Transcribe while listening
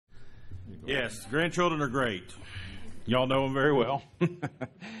Yes, grandchildren are great. Y'all know them very well.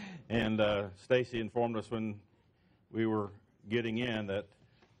 And Stacy informed us when we were getting in that,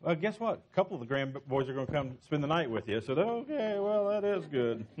 well, guess what? A couple of the grandboys are going to come spend the night with you. I said, okay, well, that is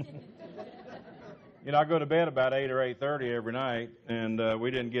good. You know, I go to bed about 8 or 8:30 every night, and we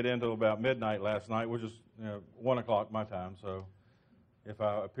didn't get in until about midnight last night, which is 1 o'clock my time. So if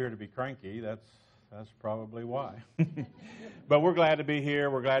I appear to be cranky, that's probably why. But we're glad to be here.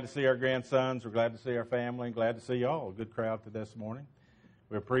 We're glad to see our grandsons. We're glad to see our family. And glad to see y'all. A good crowd this morning.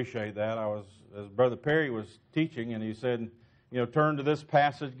 We appreciate that. As Brother Perry was teaching, and he said, turn to this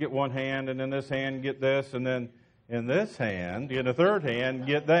passage, get one hand, and in this hand get this, and then in this hand, in the third hand,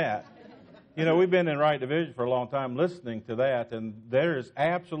 get that. We've been in Right Division for a long time listening to that, and there is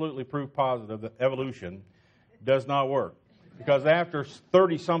absolutely proof positive that evolution does not work. Because after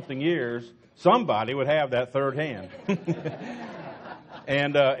 30-something years, somebody would have that third hand.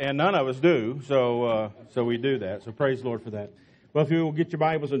 and none of us do, so we do that. So praise the Lord for that. Well, if you will get your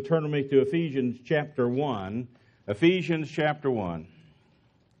Bibles and turn with me to Ephesians chapter 1. Ephesians chapter 1.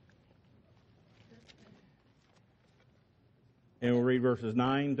 And we'll read verses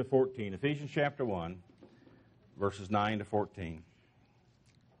 9 to 14. Ephesians chapter 1, verses 9 to 14.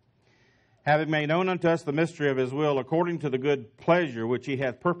 Having made known unto us the mystery of his will, according to the good pleasure which he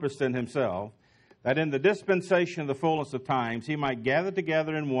hath purposed in himself, that in the dispensation of the fullness of times he might gather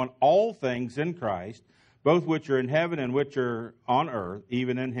together in one all things in Christ, both which are in heaven and which are on earth,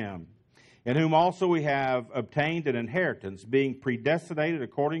 even in him. In whom also we have obtained an inheritance, being predestinated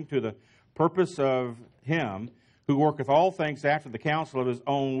according to the purpose of him, who worketh all things after the counsel of his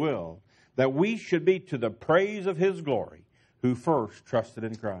own will, that we should be to the praise of his glory, who first trusted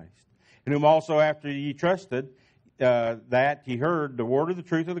in Christ. In whom also after ye trusted, that ye heard the word of the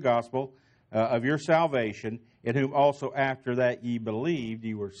truth of the gospel of your salvation, in whom also after that ye believed,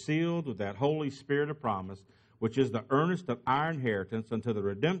 ye were sealed with that Holy Spirit of promise, which is the earnest of our inheritance unto the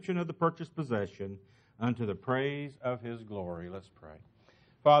redemption of the purchased possession, unto the praise of his glory. Let's pray.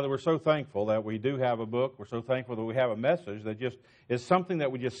 Father, we're so thankful that we do have a book. We're so thankful that we have a message that just is something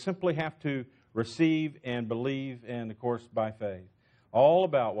that we just simply have to receive and believe, and of course by faith. All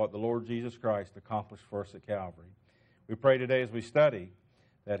about what the Lord Jesus Christ accomplished for us at Calvary. We pray today as we study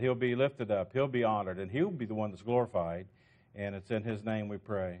that he'll be lifted up, he'll be honored, and he'll be the one that's glorified. And it's in his name we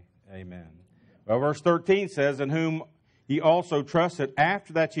pray. Amen. Well, verse 13 says, in whom ye also trusted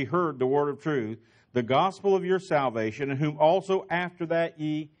after that ye heard the word of truth, the gospel of your salvation, in whom also after that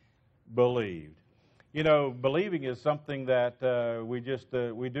ye believed. Believing is something that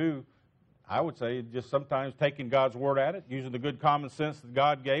we do, I would say, just sometimes taking God's word at it, using the good common sense that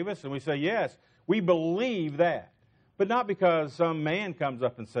God gave us, and we say, yes, we believe that. But not because some man comes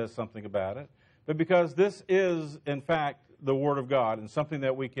up and says something about it, but because this is, in fact, the Word of God and something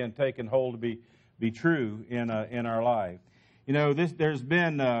that we can take and hold to be true in our life. There's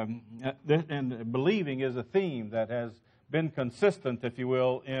been, and believing is a theme that has been consistent, if you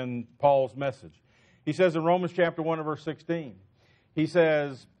will, in Paul's message. He says in Romans chapter 1 and verse 16,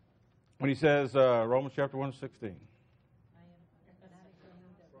 Romans chapter 1 and 16,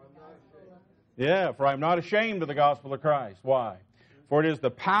 for I am not ashamed of the gospel of Christ. Why? For it is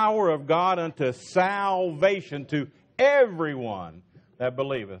the power of God unto salvation to everyone that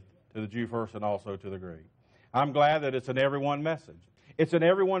believeth, to the Jew first and also to the Greek. I'm glad that it's an everyone message. It's an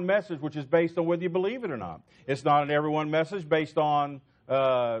everyone message which is based on whether you believe it or not. It's not an everyone message based on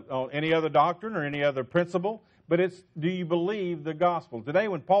any other doctrine or any other principle, but it's, do you believe the gospel? Today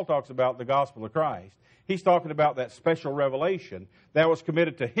when Paul talks about the gospel of Christ, he's talking about that special revelation that was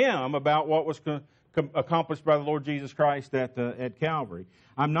committed to him about what was accomplished by the Lord Jesus Christ at Calvary.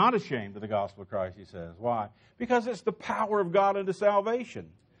 I'm not ashamed of the gospel of Christ, he says. Why? Because it's the power of God unto salvation.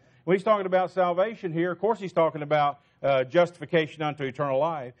 When he's talking about salvation here, of course he's talking about justification unto eternal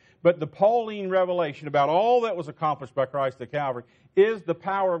life. But the Pauline revelation about all that was accomplished by Christ at Calvary is the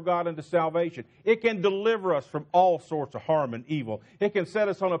power of God unto salvation. It can deliver us from all sorts of harm and evil. It can set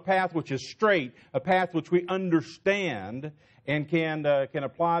us on a path which is straight, a path which we understand and can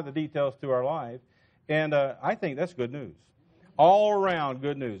apply the details to our life. And I think that's good news. All around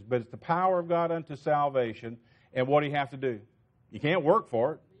good news. But it's the power of God unto salvation. And what do you have to do? You can't work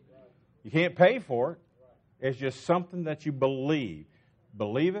for it. You can't pay for it. It's just something that you believe.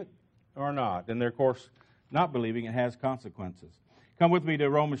 Believe it or not. And, of course, not believing it has consequences. Come with me to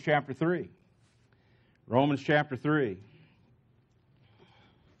Romans chapter 3. Romans chapter 3.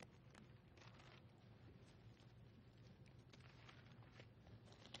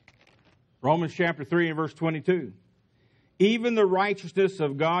 Romans chapter 3 and verse 22. Even the righteousness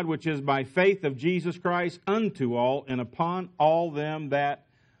of God which is by faith of Jesus Christ unto all and upon all them that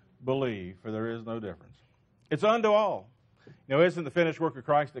believe, for there is no difference. It's unto all. You know, isn't the finished work of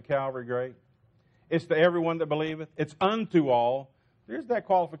Christ at Calvary great? It's to everyone that believeth. It's unto all. There's that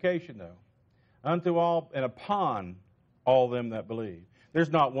qualification, though. Unto all and upon all them that believe. There's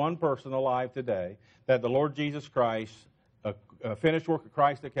not one person alive today that the Lord Jesus Christ, a finished work of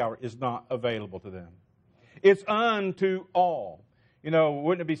Christ at Calvary, is not available to them. It's unto all. You know,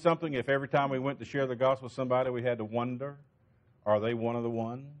 wouldn't it be something if every time we went to share the gospel with somebody, we had to wonder, are they one of the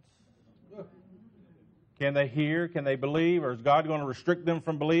ones? Can they hear? Can they believe? Or is God going to restrict them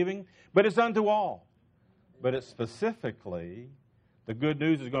from believing? But it's unto all. But it's specifically, the good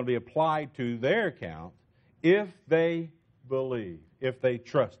news is going to be applied to their account if they believe, if they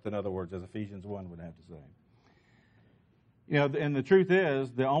trust, in other words, as Ephesians 1 would have to say. You know, and the truth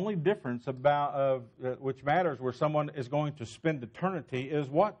is, the only difference about which matters where someone is going to spend eternity is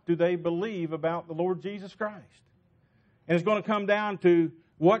what do they believe about the Lord Jesus Christ. And it's going to come down to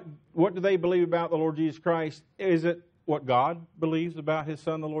what do they believe about the Lord Jesus Christ? Is it what God believes about His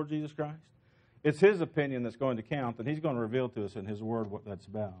Son, the Lord Jesus Christ? It's His opinion that's going to count, and He's going to reveal to us in His Word what that's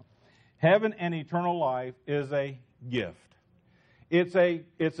about. Heaven and eternal life is a gift. It's a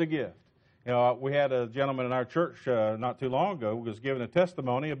gift. You know, we had a gentleman in our church not too long ago who was giving a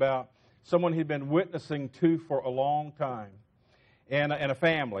testimony about someone he'd been witnessing to for a long time, and a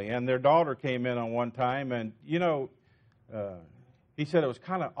family. And their daughter came in on one time, and, you know, he said it was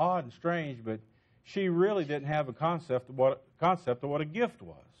kind of odd and strange, but she really didn't have a concept of what a gift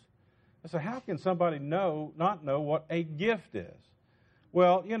was. I said, how can somebody not know what a gift is?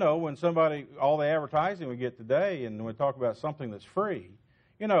 Well, you know, when all the advertising we get today, and we talk about something that's free,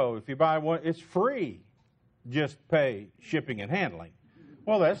 you know, if you buy one, it's free. Just pay shipping and handling.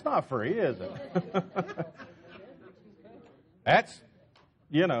 Well, that's not free, is it? That's,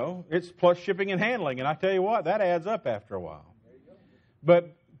 you know, it's plus shipping and handling. And I tell you what, that adds up after a while.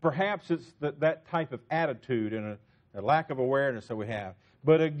 But perhaps it's that type of attitude and a lack of awareness that we have.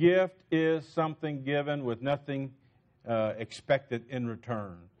 But a gift is something given with nothing expected in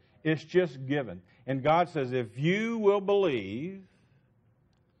return. It's just given. And God says, if you will believe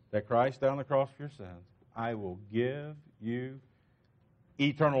that Christ died on the cross for your sins, I will give you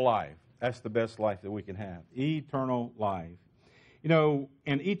eternal life. That's the best life that we can have. Eternal life. You know,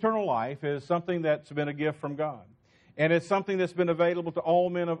 and eternal life is something that's been a gift from God. And it's something that's been available to all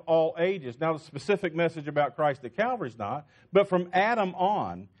men of all ages. Now, the specific message about Christ at Calvary is not, but from Adam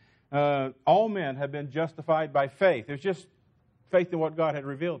on, all men have been justified by faith. It's just faith in what God had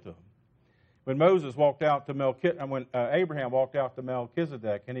revealed to them. When Moses walked out to when Abraham walked out to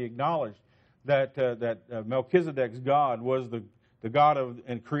Melchizedek, and he acknowledged that Melchizedek's God was the God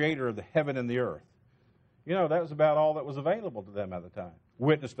and creator of the heaven and the earth. You know, that was about all that was available to them at the time.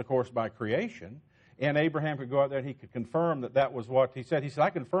 Witnessed, of course, by creation. And Abraham could go out there and he could confirm that was what he said. He said,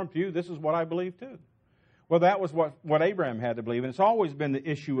 I confirm to you, this is what I believe too. Well, that was what Abraham had to believe. And it's always been the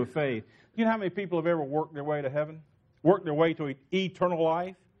issue of faith. You know how many people have ever worked their way to heaven? Worked their way to eternal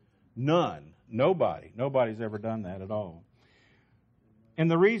life? None. Nobody. Nobody's ever done that at all. And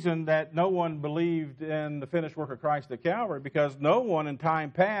the reason that no one believed in the finished work of Christ at Calvary, because no one in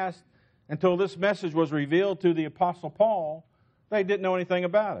time past, until this message was revealed to the Apostle Paul, they didn't know anything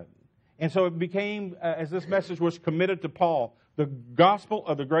about it. And so it became, as this message was committed to Paul, the gospel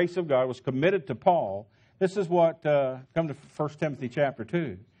of the grace of God was committed to Paul. This is what, come to 1 Timothy chapter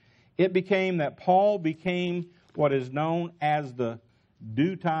 2. It became that Paul became what is known as the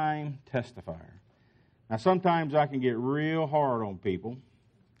due time testifier. Now, sometimes I can get real hard on people,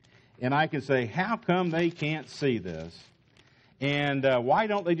 and I can say, how come they can't see this? And why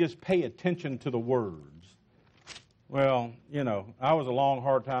don't they just pay attention to the words? Well, you know, I was a long,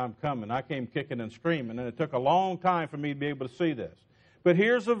 hard time coming. I came kicking and screaming, and it took a long time for me to be able to see this. But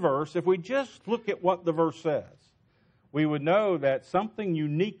here's a verse. If we just look at what the verse says, we would know that something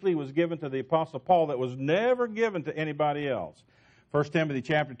uniquely was given to the Apostle Paul that was never given to anybody else. 1 Timothy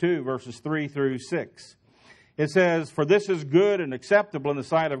chapter 2, verses 3 through 6. It says, for this is good and acceptable in the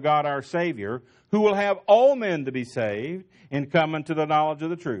sight of God our Savior, who will have all men to be saved and come unto the knowledge of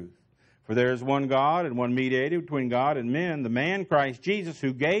the truth. For there is one God and one mediator between God and men, the man Christ Jesus,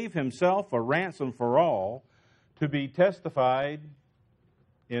 who gave himself a ransom for all, to be testified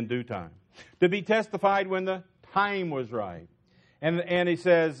in due time. To be testified when the time was right. And he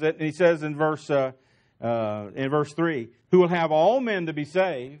says in verse 3, who will have all men to be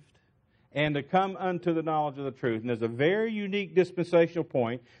saved and to come unto the knowledge of the truth. And there's a very unique dispensational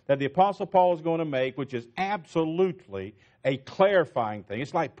point that the Apostle Paul is going to make, which is absolutely a clarifying thing.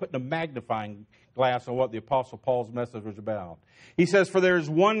 It's like putting a magnifying glass on what the Apostle Paul's message was about. He says, for there is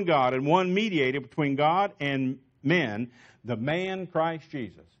one God and one mediator between God and men, the man Christ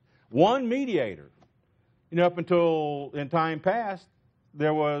Jesus. One mediator. You know, up until in time past,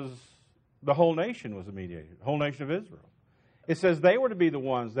 there was the whole nation was a mediator, the whole nation of Israel. It says they were to be the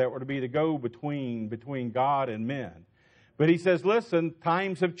ones that were to be the go-between God and men. But he says, listen,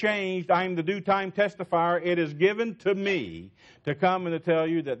 times have changed. I am the due time testifier. It is given to me to come and to tell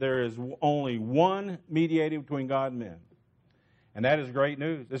you that there is only one mediator between God and men. And that is great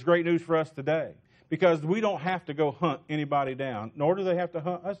news. It's great news for us today. Because we don't have to go hunt anybody down, nor do they have to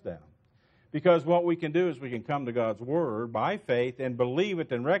hunt us down. Because what we can do is we can come to God's Word by faith and believe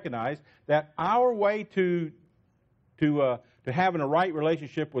it and recognize that our way to having a right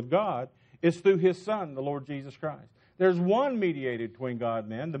relationship with God is through His Son, the Lord Jesus Christ. There's one mediator between God and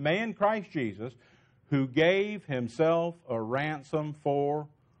men, the man Christ Jesus, who gave Himself a ransom for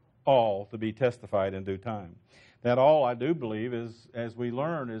all to be testified in due time. That all, I do believe, is, as we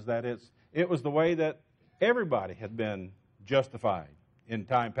learn, is that it was the way that everybody had been justified in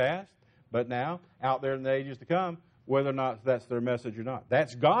time past, but now, out there in the ages to come, whether or not that's their message or not.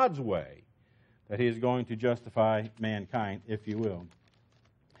 That's God's way that He is going to justify mankind, if you will.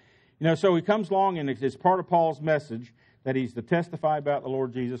 You know, so He comes along, and it's part of Paul's message that he's to testify about the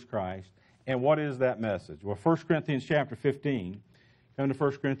Lord Jesus Christ. And what is that message? Well, 1 Corinthians chapter 15. Come to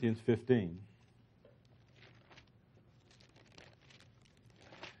 1 Corinthians 15.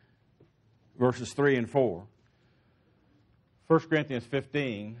 Verses 3 and 4. 1 Corinthians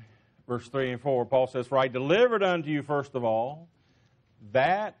 15, verse 3 and 4, Paul says, For I delivered unto you first of all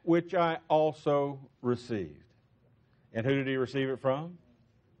that which I also received. And who did he receive it from?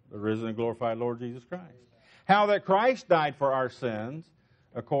 The risen and glorified Lord Jesus Christ. How that Christ died for our sins,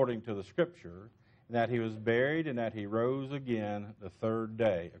 according to the Scripture, and that He was buried, and that He rose again the third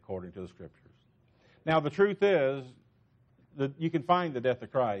day, according to the Scriptures. Now, the truth is, that you can find the death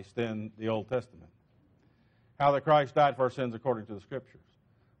of Christ in the Old Testament. How that Christ died for our sins according to the Scriptures.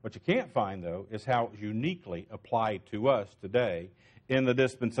 What you can't find, though, is how it's uniquely applied to us today in the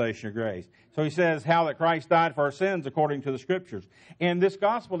dispensation of grace. So he says, how that Christ died for our sins according to the Scriptures. And this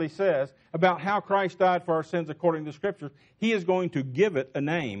gospel, he says, about how Christ died for our sins according to the Scriptures, he is going to give it a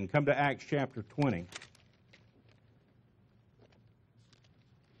name. Come to Acts chapter 20.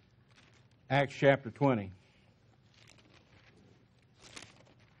 Acts chapter 20.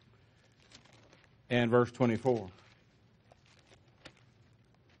 And verse 24.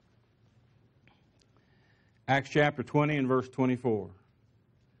 Acts chapter 20 and verse 24.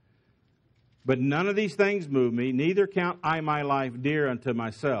 But none of these things move me, neither count I my life dear unto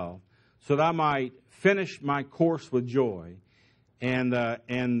myself, so that I might finish my course with joy, and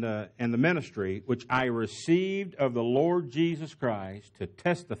the ministry which I received of the Lord Jesus Christ to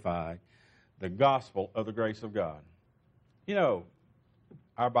testify the gospel of the grace of God. You know,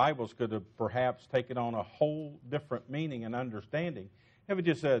 our Bibles could have perhaps taken on a whole different meaning and understanding if it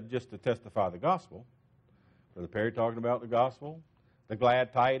just said just to testify the gospel. Brother Perry talking about the gospel, the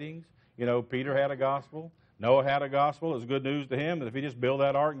glad tidings. You know, Peter had a gospel. Noah had a gospel. It was good news to him that if he just built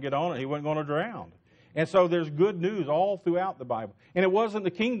that ark and get on it, he wasn't going to drown. And so there's good news all throughout the Bible. And it wasn't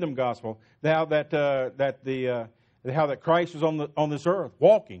the kingdom gospel how that Christ was on this earth,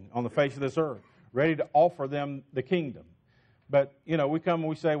 walking on the face of this earth, ready to offer them the kingdom. But, you know, we come and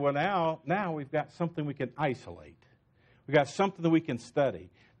we say, well, now we've got something we can isolate. We've got something that we can study.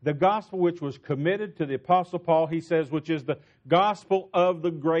 The gospel which was committed to the Apostle Paul, he says, which is the gospel of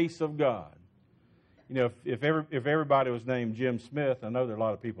the grace of God. You know, if everybody was named Jim Smith, I know there are a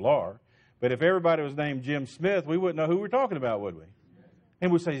lot of people are, but if everybody was named Jim Smith, we wouldn't know who we're talking about, would we?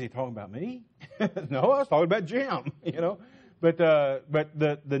 And we'd say, is he talking about me? No, I was talking about Jim, you know. But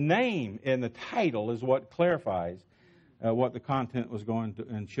the name and the title is what clarifies what the content was going to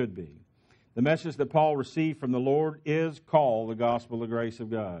and should be. The message that Paul received from the Lord is called the gospel of the grace of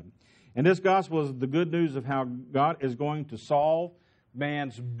God. And this gospel is the good news of how God is going to solve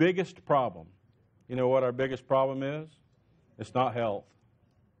man's biggest problem. You know what our biggest problem is? It's not health.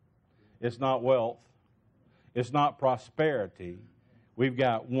 It's not wealth. It's not prosperity. We've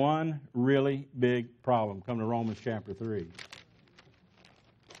got one really big problem. Come to Romans chapter 3.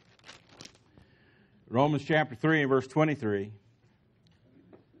 Romans chapter 3 and verse 23.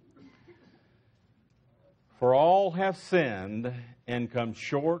 For all have sinned and come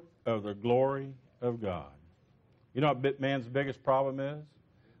short of the glory of God. You know what man's biggest problem is?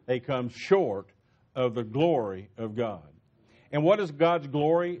 They come short of the glory of God. And what is God's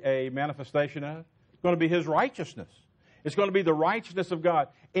glory a manifestation of? It's going to be His righteousness. It's going to be the righteousness of God.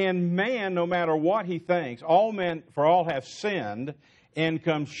 And man, no matter what he thinks, all have sinned and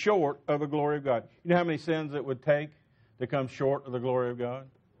come short of the glory of God. You know how many sins it would take to come short of the glory of God?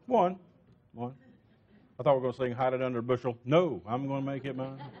 One. I thought we were going to sing Hide It Under a Bushel. No, I'm going to make it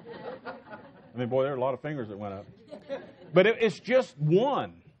mine. I mean, boy, there are a lot of fingers that went up. But it's just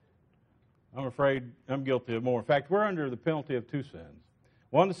one. I'm afraid I'm guilty of more. In fact, we're under the penalty of two sins.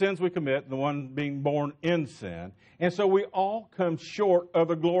 One, the sins we commit, and the one being born in sin. And so we all come short of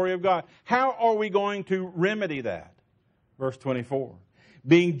the glory of God. How are we going to remedy that? Verse 24.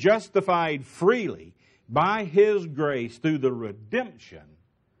 Being justified freely by His grace through the redemption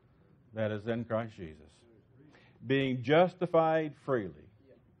that is in Christ Jesus. Being justified freely.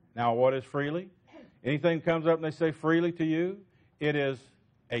 Now, what is freely? Anything that comes up and they say freely to you, it is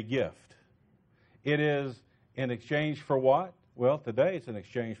a gift. It is in exchange for what? Well, today it's in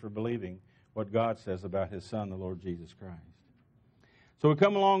exchange for believing what God says about His Son, the Lord Jesus Christ. So we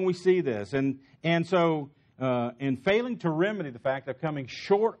come along, we see this. And so in failing to remedy the fact of coming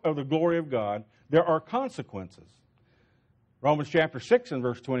short of the glory of God, there are consequences. Romans chapter 6 and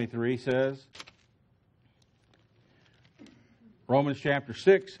verse 23 says, Romans chapter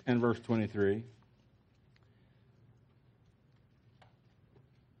 6 and verse 23,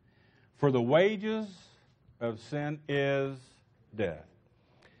 for the wages of sin is death.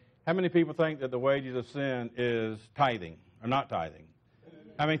 How many people think that the wages of sin is tithing or not tithing?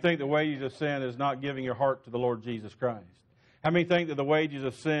 How many think the wages of sin is not giving your heart to the Lord Jesus Christ? How many think that the wages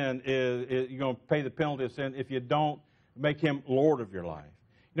of sin is you're going to pay the penalty of sin if you don't make Him Lord of your life?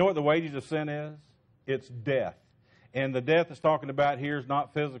 You know what the wages of sin is? It's death. And the death that's talking about here is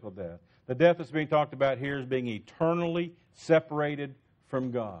not physical death. The death that's being talked about here is being eternally separated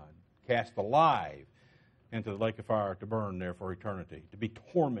from God, cast alive into the lake of fire to burn there for eternity, to be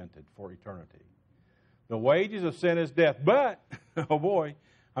tormented for eternity. The wages of sin is death. But, oh boy,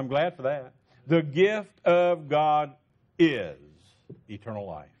 I'm glad for that. The gift of God is eternal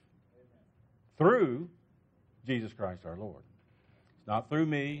life. Through Jesus Christ our Lord. It's not through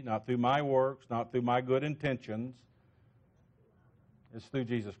me, not through my works, not through my good intentions. It's through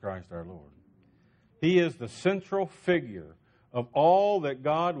Jesus Christ our Lord. He is the central figure of all that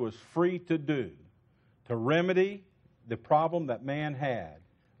God was free to do to remedy the problem that man had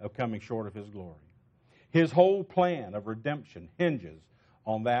of coming short of His glory. His whole plan of redemption hinges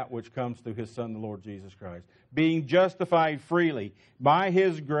on that which comes through His Son, the Lord Jesus Christ. Being justified freely by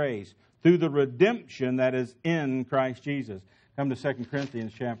His grace through the redemption that is in Christ Jesus. Come to 2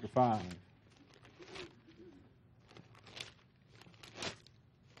 Corinthians chapter 5.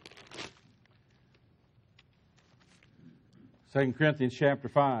 2 Corinthians chapter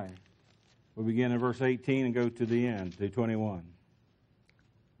 5. We'll begin in verse 18 and go to the end, to 21.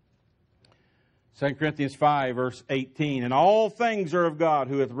 2 Corinthians 5, verse 18. And all things are of God,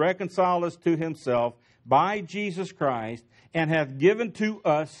 who hath reconciled us to Himself by Jesus Christ, and hath given to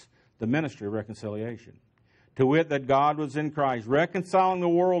us the ministry of reconciliation. To wit, that God was in Christ, reconciling the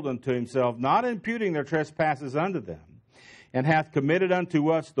world unto Himself, not imputing their trespasses unto them, and hath committed unto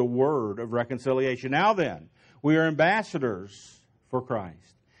us the word of reconciliation. Now then, we are ambassadors for Christ.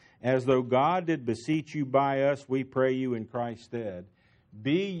 As though God did beseech you by us, we pray you in Christ's stead.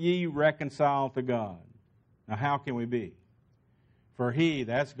 Be ye reconciled to God. Now how can we be? For He,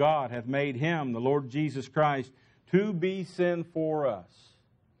 that's God, hath made Him, the Lord Jesus Christ, to be sin for us.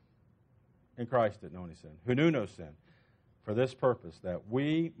 And Christ didn't know any sin, who knew no sin, for this purpose, that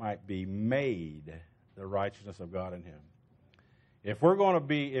we might be made the righteousness of God in Him. If we're going to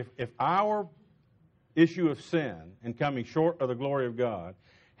be, if our issue of sin and coming short of the glory of God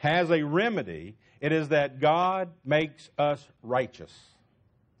has a remedy, it is that God makes us righteous.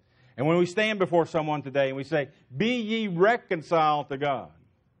 And when we stand before someone today and we say, be ye reconciled to God,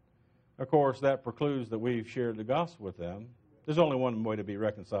 of course, that precludes that we've shared the gospel with them. There's only one way to be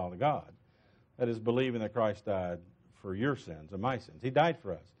reconciled to God. That is believing that Christ died for your sins and my sins. He died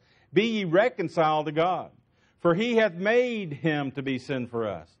for us. Be ye reconciled to God. For He hath made Him to be sin for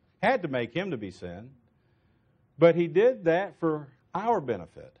us. Had to make Him to be sin. But He did that for our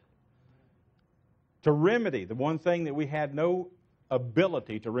benefit. To remedy the one thing that we had no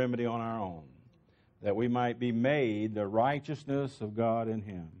ability to remedy on our own. That we might be made the righteousness of God in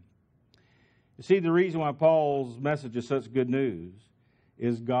Him. You see, the reason why Paul's message is such good news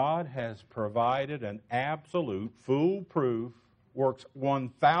is God has provided an absolute, foolproof, works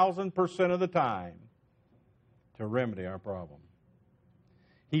 1,000% of the time to remedy our problem.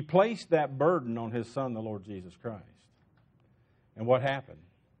 He placed that burden on His Son, the Lord Jesus Christ. And what happened?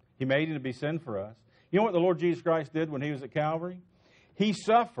 He made Him to be sin for us. You know what the Lord Jesus Christ did when He was at Calvary? He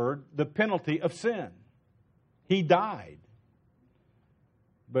suffered the penalty of sin. He died.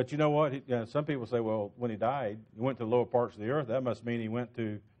 But you know what? Some people say, well, when He died, He went to the lower parts of the earth. That must mean He went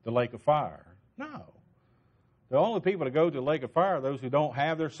to the lake of fire. No. The only people to go to the lake of fire are those who don't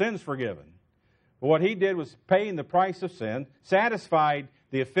have their sins forgiven. But what He did was paying the price of sin, satisfied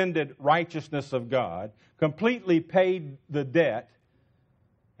the offended righteousness of God, completely paid the debt,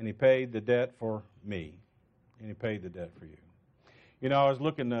 and He paid the debt for me, and He paid the debt for you. You know, I was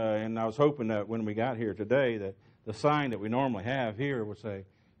looking, and I was hoping that when we got here today, that the sign that we normally have here would say,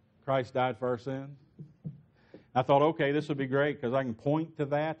 Christ died for our sins. I thought, okay, this would be great because I can point to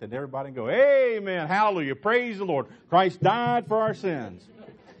that and everybody can go, amen, hallelujah, praise the Lord. Christ died for our sins.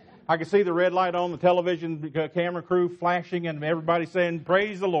 I can see the red light on the television camera crew flashing and everybody saying,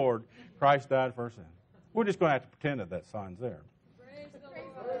 praise the Lord, Christ died for our sins. We're just going to have to pretend that that sign's there. Praise the Lord.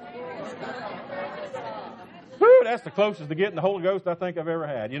 Whew, that's the closest to getting the Holy Ghost I think I've ever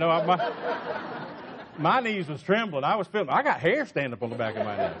had. You know, my knees was trembling. I was feeling, I got hair standing up on the back of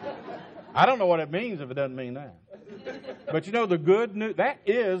my neck. I don't know what it means if it doesn't mean that. But you know, the good news, that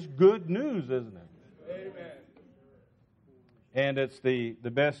is good news, isn't it? Amen. And it's the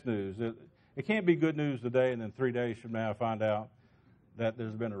best news. It can't be good news today and then 3 days from now I find out that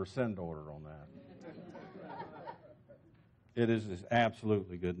there's been a rescind order on that. It is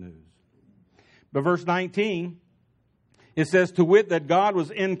absolutely good news. But verse 19, it says, to wit, that God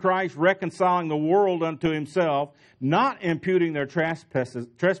was in Christ reconciling the world unto Himself, not imputing their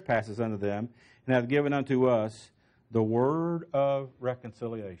trespasses unto them, and hath given unto us the word of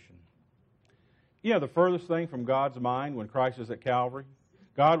reconciliation. You know, the furthest thing from God's mind when Christ was at Calvary,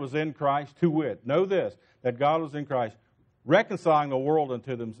 God was in Christ, to wit. Know this, that God was in Christ, reconciling the world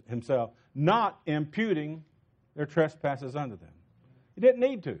unto Himself, not imputing their trespasses unto them. He didn't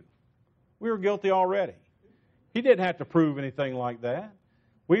need to. We were guilty already. He didn't have to prove anything like that.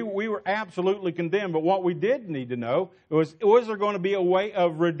 We were absolutely condemned. But what we did need to know was there going to be a way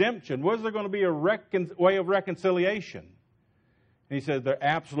of redemption? Was there going to be a way of reconciliation? And He said there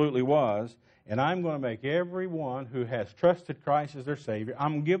absolutely was. And I'm going to make everyone who has trusted Christ as their Savior,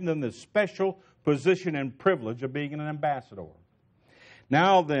 I'm giving them the special position and privilege of being an ambassador.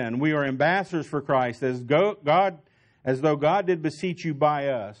 Now then, we are ambassadors for Christ. As though God did beseech you by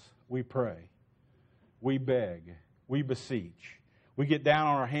us, we pray. We beg, we beseech, we get down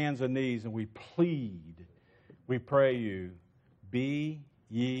on our hands and knees and we plead, we pray you, be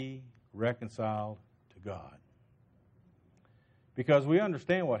ye reconciled to God. Because we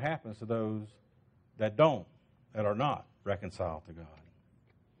understand what happens to those that are not reconciled to God.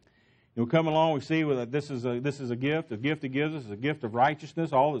 We come along, we see that this is a gift. The gift He gives us is a gift of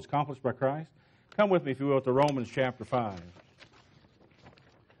righteousness, all that's accomplished by Christ. Come with me, if you will, to Romans chapter 5.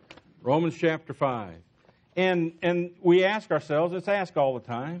 Romans chapter 5. And we ask ourselves, it's asked all the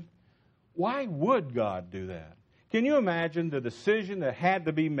time, why would God do that? Can you imagine the decision that had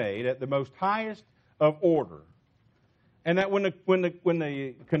to be made at the most highest of order? And that when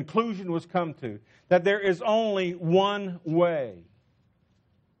the conclusion was come to, that there is only one way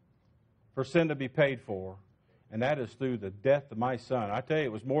for sin to be paid for, and that is through the death of my Son. I tell you,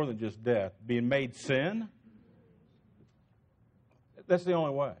 it was more than just death. Being made sin, that's the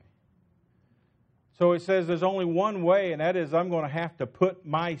only way. So it says there's only one way, and that is I'm going to have to put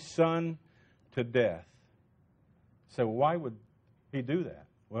my Son to death. So why would He do that?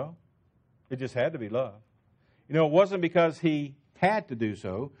 Well, it just had to be love. You know, it wasn't because He had to do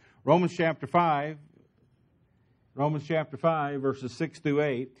so. Romans chapter 5, verses 6 through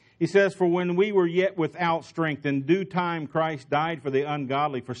 8. He says, for when we were yet without strength, in due time Christ died for the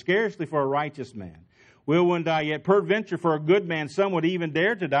ungodly, for scarcely for a righteous man will one die, yet peradventure for a good man some would even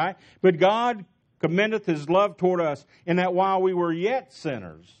dare to die. But God commendeth His love toward us, in that while we were yet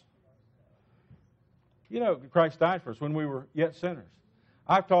sinners. You know, Christ died for us when we were yet sinners.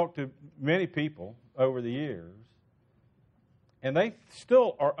 I've talked to many people over the years, and they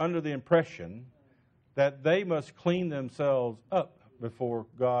still are under the impression that they must clean themselves up before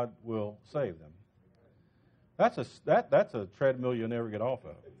God will save them. That's a treadmill you'll never get off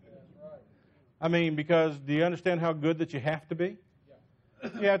of. I mean, because do you understand how good that you have to be?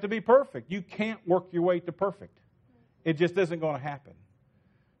 You have to be perfect. You can't work your way to perfect. It just isn't going to happen.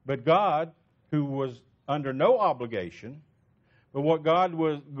 But God, who was under no obligation, but what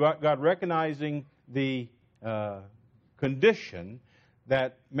God recognizing the condition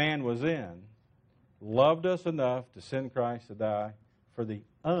that man was in, loved us enough to send Christ to die for the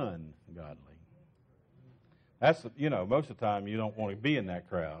ungodly. That's, most of the time you don't want to be in that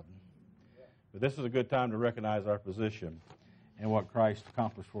crowd. But this is a good time to recognize our position and what Christ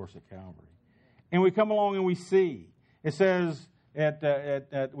accomplished for us at Calvary. And we come along and we see. It says,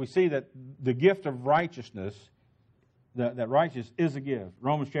 we see that the gift of righteousness, that righteousness is a gift.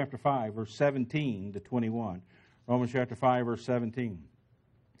 Romans chapter 5, verse 17 to 21. Romans chapter 5, verse 17.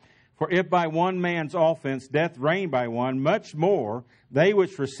 For if by one man's offense death reigned by one, much more they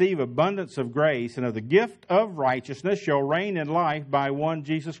which receive abundance of grace and of the gift of righteousness shall reign in life by one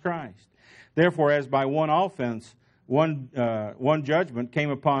Jesus Christ. Therefore, as by one offense one judgment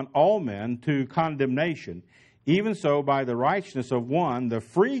came upon all men to condemnation, even so by the righteousness of one the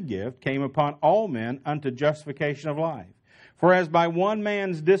free gift came upon all men unto justification of life. For as by one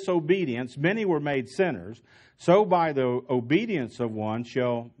man's disobedience many were made sinners, so by the obedience of one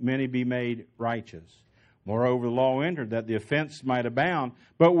shall many be made righteous. Moreover, the law entered that the offense might abound,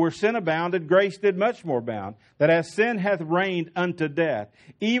 but where sin abounded, grace did much more abound, that as sin hath reigned unto death,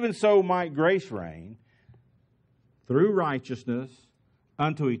 even so might grace reign through righteousness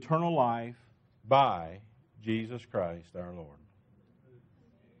unto eternal life by Jesus Christ our Lord.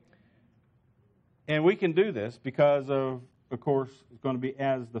 And we can do this because of course, it's going to be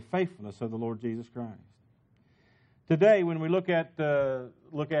as the faithfulness of the Lord Jesus Christ. Today, when we look at the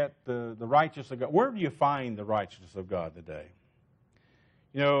righteousness of God, where do you find the righteousness of God today?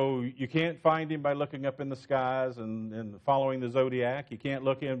 You know, you can't find Him by looking up in the skies and following the zodiac. You can't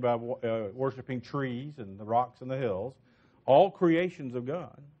look in by worshiping trees and the rocks and the hills. All creations of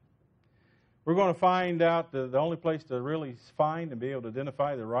God. We're going to find out the only place to really find and be able to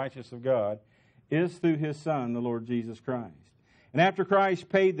identify the righteousness of God is through His Son, the Lord Jesus Christ. And after Christ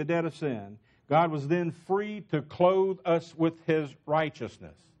paid the debt of sin, God was then free to clothe us with His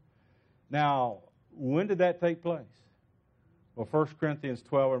righteousness. Now, when did that take place? Well, 1 Corinthians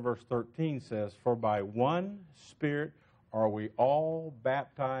 12 and verse 13 says, For by one Spirit are we all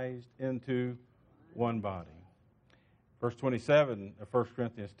baptized into one body. Verse 27 of 1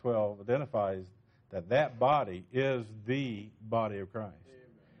 Corinthians 12 identifies that body is the body of Christ.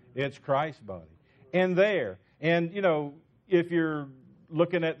 It's Christ's body. And you know, if you're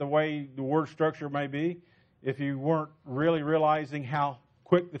looking at the way the word structure may be, if you weren't really realizing how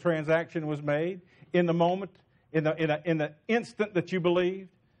quick the transaction was made, in the moment, in the instant that you believed,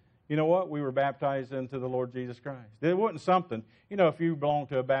 you know what? We were baptized into the Lord Jesus Christ. It wasn't something, you know, if you belong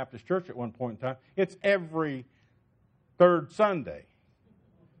to a Baptist church at one point in time, it's every third Sunday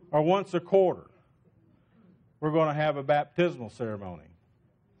or once a quarter. We're going to have a baptismal ceremony.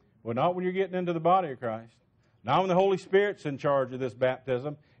 Well, not when you're getting into the body of Christ. Not when the Holy Spirit's in charge of this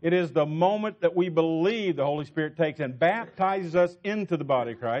baptism. It is the moment that we believe the Holy Spirit takes and baptizes us into the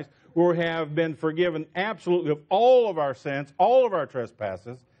body of Christ, where we have been forgiven absolutely of all of our sins, all of our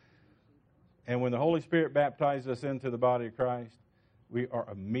trespasses. And when the Holy Spirit baptizes us into the body of Christ, we are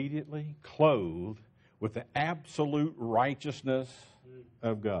immediately clothed with the absolute righteousness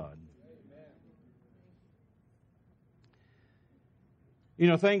of God. You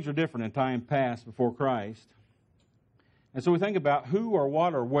know, things are different in time past before Christ. And so we think about who or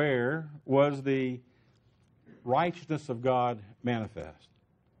what or where was the righteousness of God manifest.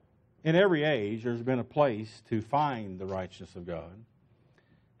 In every age, there's been a place to find the righteousness of God.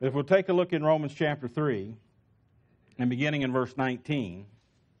 But if we'll take a look in Romans chapter 3, and beginning in verse 19,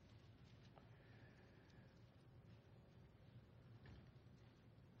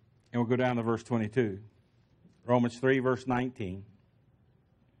 and we'll go down to verse 22. Romans 3, verse 19.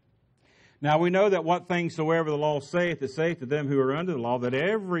 Now we know that what things soever the law saith, it saith to them who are under the law, that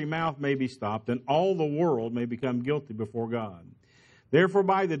every mouth may be stopped, and all the world may become guilty before God. Therefore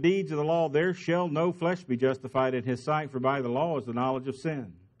by the deeds of the law there shall no flesh be justified in His sight, for by the law is the knowledge of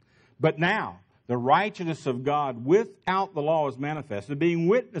sin. But now the righteousness of God without the law is manifested, being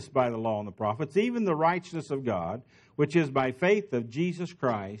witnessed by the law and the prophets, even the righteousness of God, which is by faith of Jesus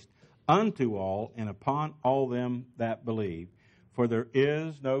Christ, unto all and upon all them that believe. For there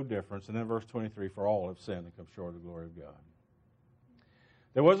is no difference. And then verse 23, for all have sinned and come short of the glory of God.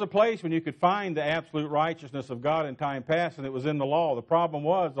 There was a place when you could find the absolute righteousness of God in time past, and it was in the law. The problem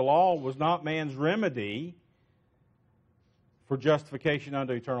was the law was not man's remedy for justification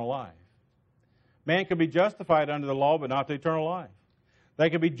unto eternal life. Man could be justified under the law, but not to eternal life. They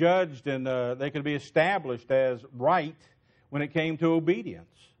could be judged and they could be established as right when it came to obedience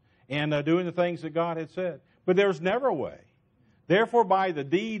and doing the things that God had said. But there was never a way. Therefore, by the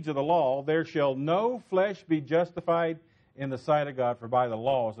deeds of the law, there shall no flesh be justified in the sight of God, for by the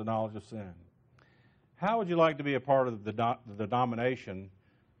law is the knowledge of sin. How would you like to be a part of the denomination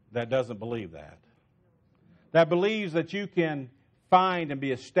that doesn't believe that? That believes that you can find and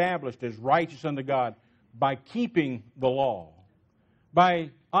be established as righteous unto God by keeping the law, by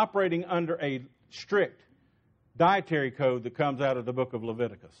operating under a strict dietary code that comes out of the book of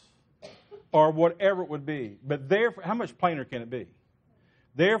Leviticus, or whatever it would be. But therefore, how much plainer can it be?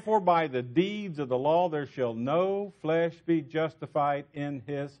 Therefore, by the deeds of the law, there shall no flesh be justified in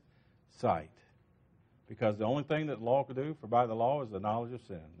His sight. because the only thing that the law could do for by the law is the knowledge of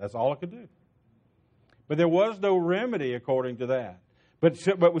sin. That's all it could do. But there was no remedy according to that. But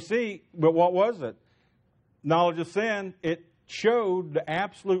what was it? Knowledge of sin, it showed the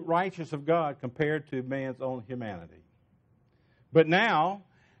absolute righteousness of God compared to man's own humanity. But now,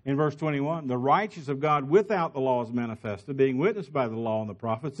 in verse 21, the righteousness of God without the law is manifested, being witnessed by the law and the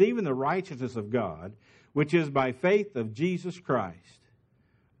prophets, even the righteousness of God, which is by faith of Jesus Christ,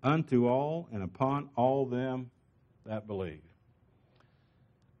 unto all and upon all them that believe.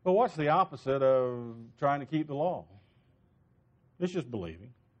 Well, what's the opposite of trying to keep the law? It's just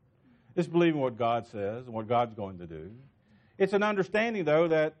believing. It's believing what God says and what God's going to do. It's an understanding, though,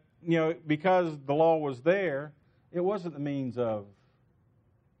 that, because the law was there, it wasn't the means of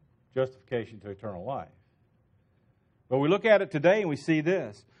justification to eternal life. But we look at it today and we see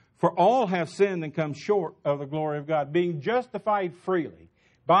this. For all have sinned and come short of the glory of God, being justified freely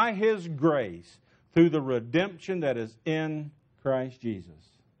by His grace through the redemption that is in Christ Jesus.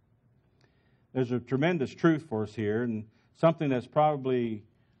 There's a tremendous truth for us here, and something that's probably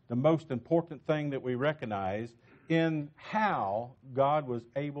the most important thing that we recognize in how God was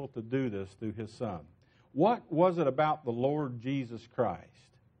able to do this through His Son. What was it about the Lord Jesus Christ?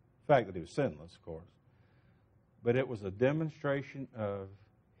 The fact that He was sinless, of course. But it was a demonstration of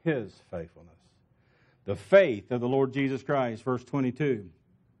His faithfulness. The faith of the Lord Jesus Christ, verse 22.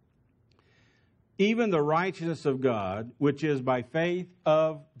 Even the righteousness of God, which is by faith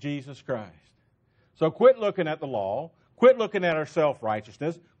of Jesus Christ. So quit looking at the law. Quit looking at our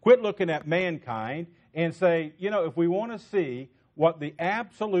self-righteousness. Quit looking at mankind and say, if we want to see what the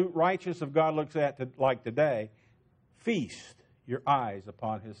absolute righteousness of God looks at like today, feast your eyes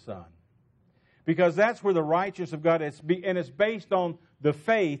upon His Son. Because that's where the righteousness of God is, and it's based on the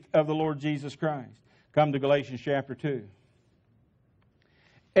faith of the Lord Jesus Christ. Come to Galatians chapter 2.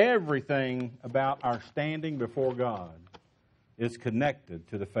 Everything about our standing before God is connected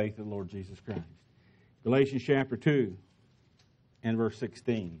to the faith of the Lord Jesus Christ. Galatians chapter 2 and verse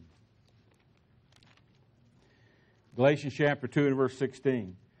 16. Galatians chapter 2 and verse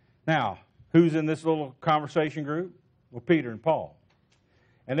 16. Now, who's in this little conversation group? Well, Peter and Paul.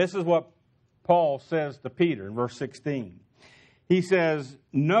 And this is what Paul says to Peter in verse 16. He says,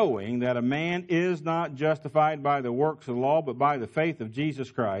 knowing that a man is not justified by the works of the law, but by the faith of Jesus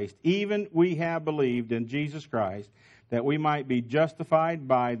Christ, even we have believed in Jesus Christ, that we might be justified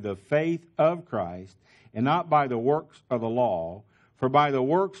by the faith of Christ, and not by the works of the law. For by the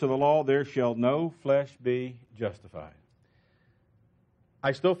works of the law there shall no flesh be justified.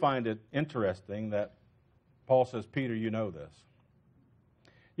 I still find it interesting that Paul says, Peter, you know this.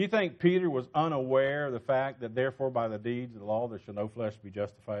 You think Peter was unaware of the fact that therefore by the deeds of the law there shall no flesh be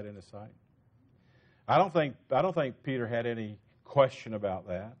justified in His sight? I don't think Peter had any question about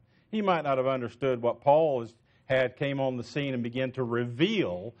that. He might not have understood what Paul came on the scene and began to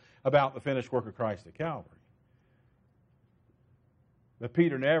reveal about the finished work of Christ at Calvary. But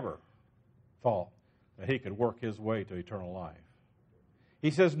Peter never thought that he could work his way to eternal life.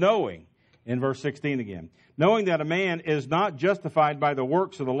 He says, knowing, in verse 16 again, knowing that a man is not justified by the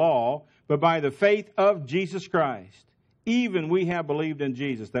works of the law, but by the faith of Jesus Christ. Even we have believed in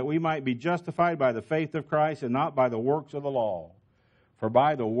Jesus, that we might be justified by the faith of Christ and not by the works of the law. For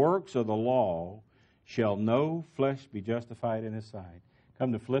by the works of the law shall no flesh be justified in His sight.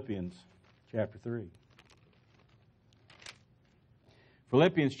 Come to Philippians chapter 3.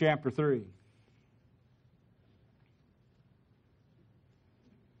 Philippians chapter 3.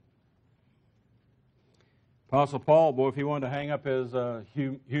 Apostle Paul, boy, if he wanted to hang up his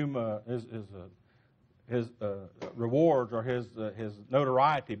rewards or his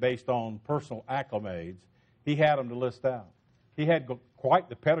notoriety based on personal acclimates, he had them to list out. He had quite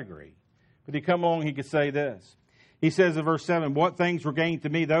the pedigree. But he come along, he could say this. He says in verse 7, what things were gained to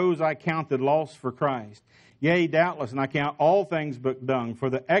me, those I counted loss for Christ. Yea, doubtless, and I count all things but dung, for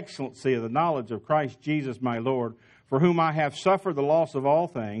the excellency of the knowledge of Christ Jesus my Lord, for whom I have suffered the loss of all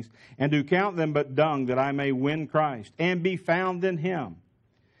things, and do count them but dung, that I may win Christ, and be found in Him,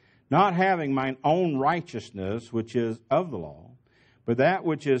 not having mine own righteousness, which is of the law, but that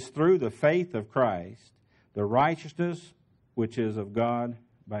which is through the faith of Christ, the righteousness which is of God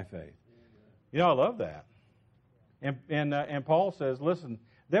by faith. I love that. And Paul says, listen,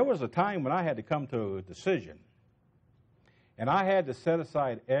 there was a time when I had to come to a decision, and I had to set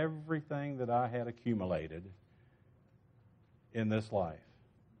aside everything that I had accumulated in this life.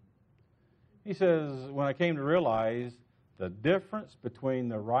 He says, when I came to realize the difference between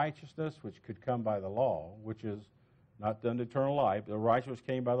the righteousness which could come by the law, which is not done to eternal life, the righteousness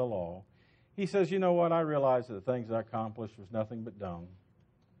came by the law, he says, you know what, I realized that the things I accomplished was nothing but dung.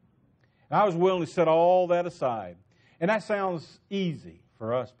 And I was willing to set all that aside. And that sounds easy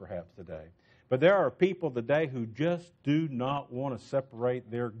for us perhaps today. But there are people today who just do not want to separate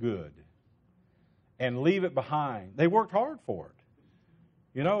their good and leave it behind. They worked hard for it.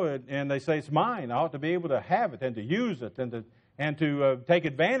 You know, and they say, it's mine. I ought to be able to have it and to use it and to take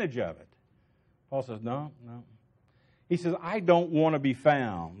advantage of it. Paul says, no. He says, I don't want to be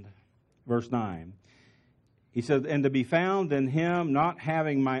found. Verse 9. He says, and to be found in him, not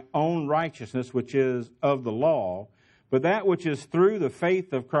having my own righteousness, which is of the law, but that which is through the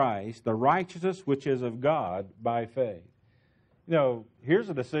faith of Christ, the righteousness which is of God by faith. You know, here's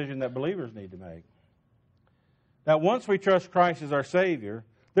a decision that believers need to make. Now, once we trust Christ as our Savior,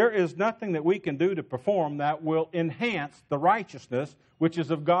 there is nothing that we can do to perform that will enhance the righteousness which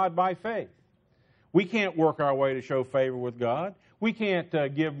is of God by faith. We can't work our way to show favor with God. We can't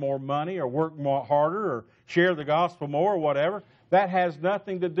give more money or work more harder or share the gospel more or whatever. That has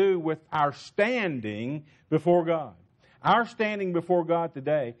nothing to do with our standing before God. Our standing before God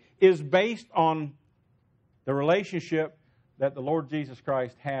today is based on the relationship that the Lord Jesus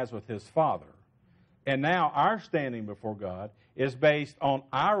Christ has with His Father. And now our standing before God is based on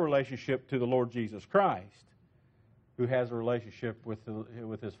our relationship to the Lord Jesus Christ, who has a relationship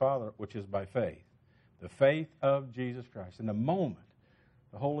with His Father, which is by faith. The faith of Jesus Christ. In the moment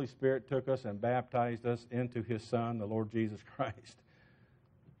the Holy Spirit took us and baptized us into His Son, the Lord Jesus Christ.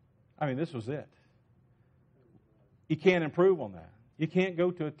 I mean, this was it. You can't improve on that. You can't go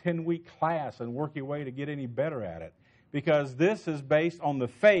to a 10-week class and work your way to get any better at it. Because this is based on the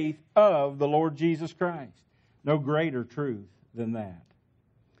faith of the Lord Jesus Christ. No greater truth than that.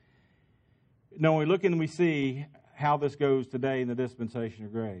 Now, when we look and we see how this goes today in the dispensation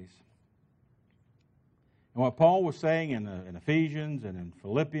of grace. And what Paul was saying in Ephesians and in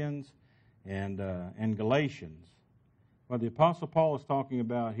Philippians and in Galatians, what the Apostle Paul is talking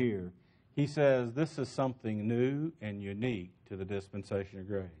about here, he says this is something new and unique to the dispensation of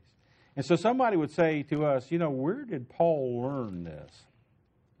grace. And so somebody would say to us, you know, where did Paul learn this?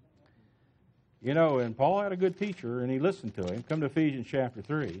 You know, and Paul had a good teacher, and he listened to him. Come to Ephesians chapter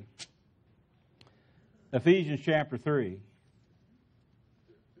 3. Ephesians chapter 3.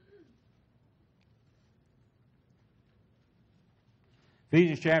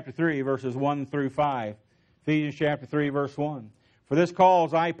 Ephesians chapter 3, verses 1 through 5. Ephesians chapter 3, verse 1. For this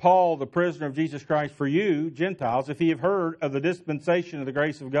cause I, Paul, the prisoner of Jesus Christ, for you, Gentiles, if ye have heard of the dispensation of the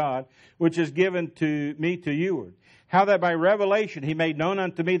grace of God, which is given to me to youward, how that by revelation He made known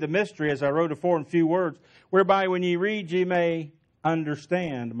unto me the mystery, as I wrote afore in few words, whereby when ye read ye may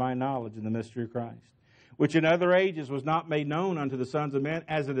understand my knowledge in the mystery of Christ, which in other ages was not made known unto the sons of men,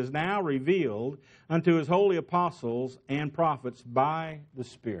 as it is now revealed unto His holy apostles and prophets by the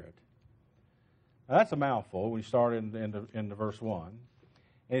Spirit. Now, that's a mouthful when you start into verse 1.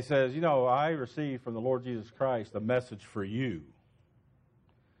 And he says, you know, I received from the Lord Jesus Christ a message for you.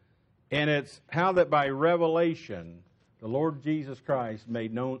 And it's how that by revelation the Lord Jesus Christ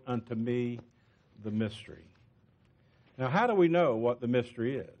made known unto me the mystery. Now, how do we know what the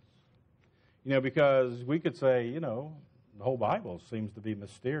mystery is? You know, because we could say, you know, the whole Bible seems to be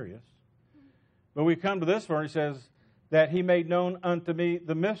mysterious. But we come to this verse, he says, that He made known unto me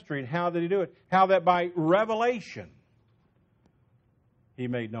the mystery. And how did He do it? How that by revelation He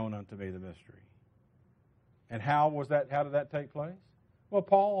made known unto me the mystery. And how was that? How did that take place?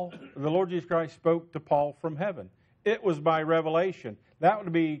 Well, the Lord Jesus Christ spoke to Paul from heaven. It was by revelation. That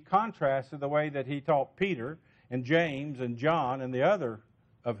would be contrasted the way that He taught Peter and James and John and the other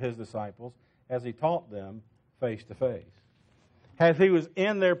of His disciples as He taught them face to face. As He was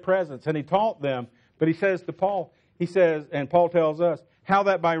in their presence and He taught them. But He says to Paul, He says, and Paul tells us, how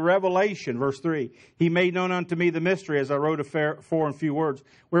that by revelation, verse 3, He made known unto me the mystery, as I wrote afore in few words,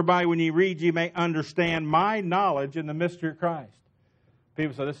 whereby when ye read ye may understand my knowledge in the mystery of Christ.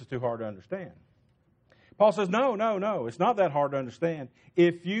 People say, this is too hard to understand. Paul says, no, it's not that hard to understand.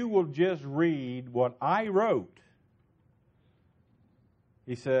 If you will just read what I wrote,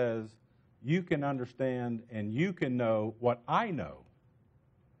 he says, you can understand and you can know what I know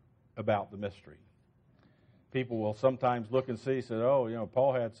about the mystery. People will sometimes look and see, say, oh, you know,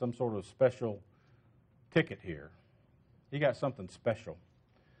 Paul had some sort of special ticket here. He got something special.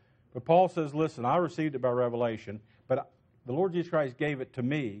 But Paul says, listen, I received it by revelation, but the Lord Jesus Christ gave it to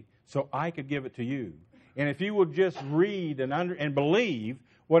me so I could give it to you. And if you will just read and believe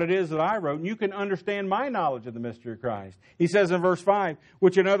what it is that I wrote, you can understand my knowledge of the mystery of Christ. He says in verse 5,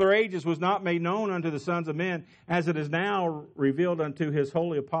 which in other ages was not made known unto the sons of men, as it is now revealed unto His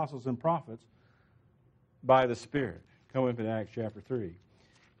holy apostles and prophets, by the Spirit. Come into Acts chapter 3.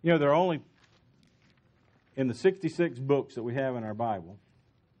 You know, there are only, in the 66 books that we have in our Bible,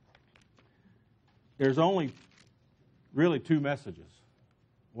 there's only really two messages.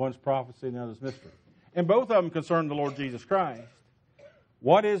 One's prophecy and the other's mystery. And both of them concern the Lord Jesus Christ.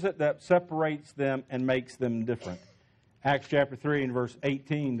 What is it that separates them and makes them different? Acts chapter 3 and verse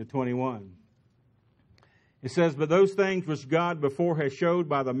 18 to 21. It says, "But those things which God before has showed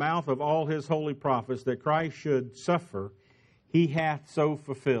by the mouth of all his holy prophets that Christ should suffer, he hath so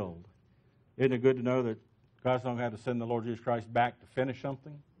fulfilled." Isn't it good to know that God's not going to have to send the Lord Jesus Christ back to finish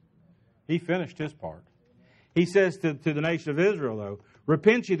something? He finished his part. He says to the nation of Israel, though,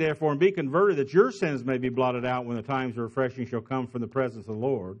 "Repent ye therefore and be converted, that your sins may be blotted out when the times of refreshing shall come from the presence of the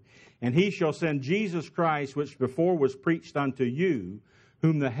Lord. And he shall send Jesus Christ, which before was preached unto you,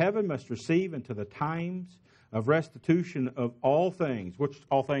 whom the heaven must receive unto the times of restitution of all things." Which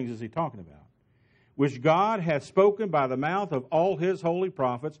all things is he talking about? "Which God hath spoken by the mouth of all his holy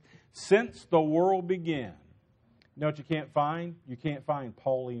prophets since the world began." You know what you can't find? You can't find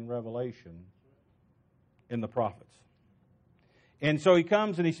Pauline revelation in the prophets. And so he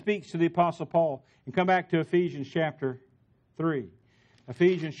comes and he speaks to the Apostle Paul. And come back to Ephesians chapter 3.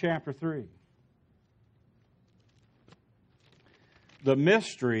 Ephesians chapter 3. The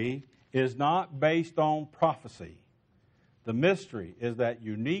mystery is not based on prophecy. The mystery is that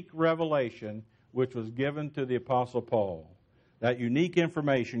unique revelation which was given to the Apostle Paul. That unique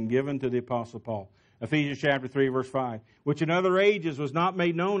information given to the Apostle Paul. Ephesians chapter 3, verse 5. "Which in other ages was not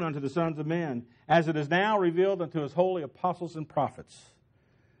made known unto the sons of men, as it is now revealed unto his holy apostles and prophets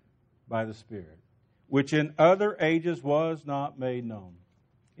by the Spirit. Which in other ages was not made known."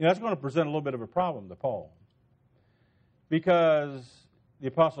 You know, that's going to present a little bit of a problem to Paul. Because the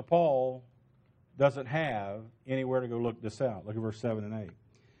Apostle Paul doesn't have anywhere to go look this out. Look at verse 7 and 8.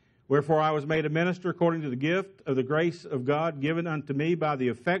 "Wherefore I was made a minister according to the gift of the grace of God given unto me by the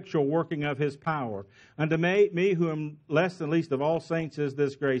effectual working of his power. Unto me who am less than least of all saints is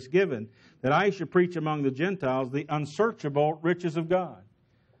this grace given, that I should preach among the Gentiles the unsearchable riches of God."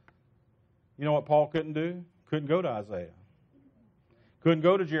 You know what Paul couldn't do? Couldn't go to Isaiah. Couldn't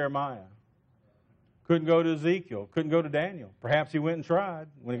go to Jeremiah. Couldn't go to Ezekiel. Couldn't go to Daniel. Perhaps he went and tried.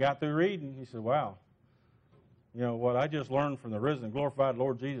 When he got through reading, he said, "Wow, you know, what I just learned from the risen and glorified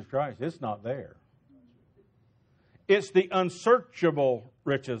Lord Jesus Christ, it's not there." It's the unsearchable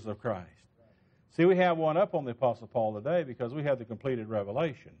riches of Christ. See, we have one up on the Apostle Paul today because we have the completed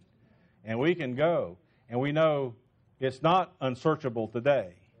revelation. And we can go, and we know it's not unsearchable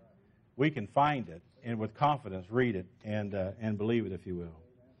today. We can find it, and with confidence read it and believe it, if you will.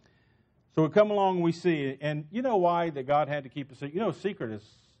 So we come along and we see it. And you know why that God had to keep a secret? You know, a secret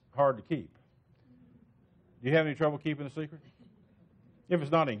is hard to keep. Do you have any trouble keeping a secret? If it's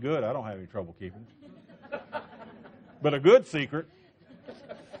not any good, I don't have any trouble keeping it. But a good secret,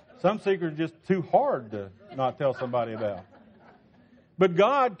 some secrets are just too hard to not tell somebody about. But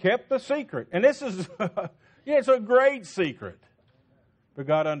God kept the secret. And this is, it's a great secret. But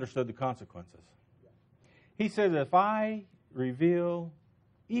God understood the consequences. He says, if I reveal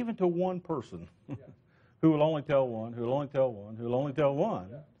even to one person, who will only tell one, who will only tell one, who will only tell one,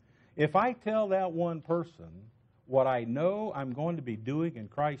 if I tell that one person what I know I'm going to be doing in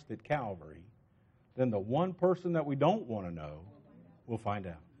Christ at Calvary, then the one person that we don't want to know will find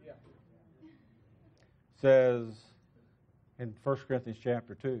out. Says in 1 Corinthians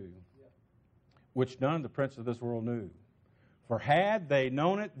chapter 2, which none of the princes of this world knew. For had they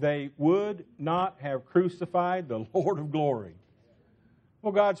known it, they would not have crucified the Lord of glory.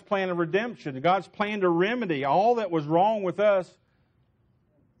 Well, God's plan of redemption, God's plan to remedy all that was wrong with us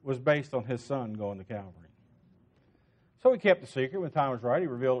was based on His Son going to Calvary. So He kept the secret. When the time was right, He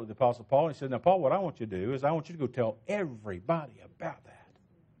revealed it to the Apostle Paul. He said, now, Paul, what I want you to do is I want you to go tell everybody about that.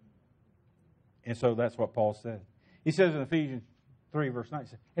 And so that's what Paul said. He says in Ephesians 3, verse 9,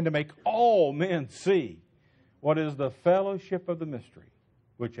 and to make all men see what is the fellowship of the mystery,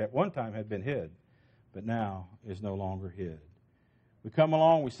 which at one time had been hid, but now is no longer hid. We come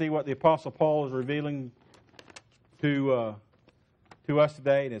along, we see what the Apostle Paul is revealing to us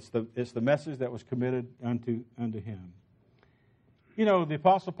today, and it's the message that was committed unto him. You know, the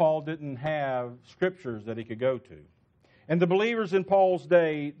Apostle Paul didn't have scriptures that he could go to. And the believers in Paul's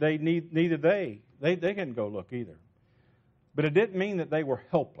day, they couldn't go look either. But it didn't mean that they were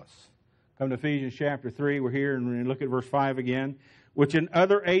helpless. Come to Ephesians chapter 3, we're here, and we look at verse 5 again. Which in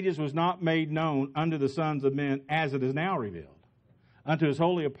other ages was not made known unto the sons of men, as it is now revealed, unto His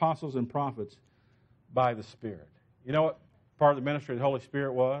holy apostles and prophets by the Spirit. You know what part of the ministry of the Holy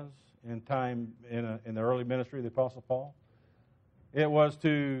Spirit was in the early ministry of the Apostle Paul? It was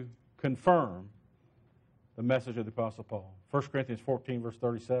to confirm the message of the Apostle Paul. 1 Corinthians 14, verse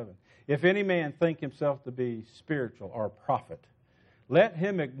 37. If any man think himself to be spiritual or a prophet, Let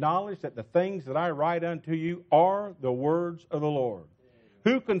him acknowledge that the things that I write unto you are the words of the Lord.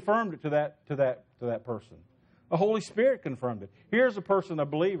 Who confirmed it to that person? The Holy Spirit confirmed it. Here's a person, a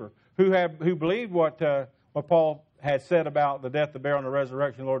believer, who believed what Paul had said about the death, the burial, and the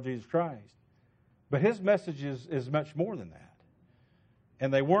resurrection of the Lord Jesus Christ. But his message is much more than that.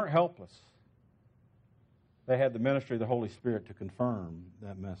 And they weren't helpless. They had the ministry of the Holy Spirit to confirm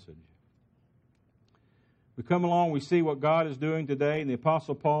that message. We come along, we see what God is doing today in the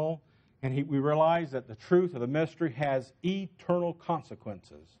Apostle Paul, and we realize that the truth of the mystery has eternal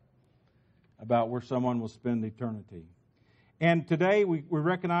consequences about where someone will spend eternity. And today we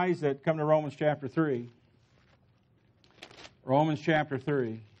recognize that, come to Romans chapter 3. Romans chapter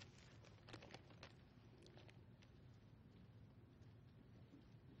 3.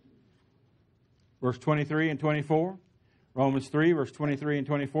 Verse 23 and 24. Romans 3, verse 23 and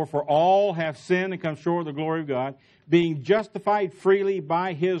 24. For all have sinned and come short of the glory of God, being justified freely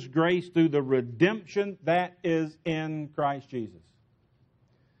by His grace through the redemption that is in Christ Jesus.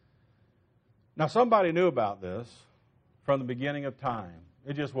 Now somebody knew about this from the beginning of time.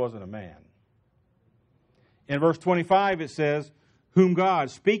 It just wasn't a man. In verse 25 it says, whom God,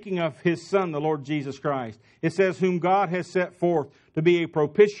 speaking of His Son, the Lord Jesus Christ, it says, whom God has set forth to be a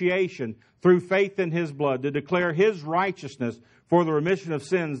propitiation through faith in His blood, to declare His righteousness for the remission of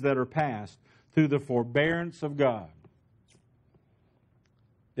sins that are past, through the forbearance of God.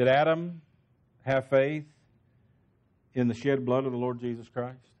 Did Adam have faith in the shed blood of the Lord Jesus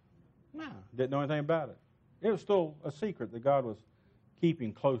Christ? No, didn't know anything about it. It was still a secret that God was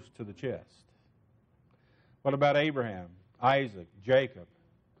keeping close to the chest. What about Abraham, Isaac, Jacob?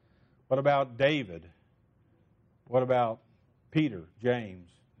 What about David? What about Peter, James,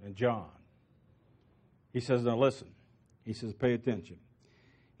 and John? He says, now listen. He says, pay attention.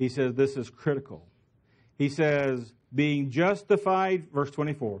 He says, this is critical. He says, being justified, verse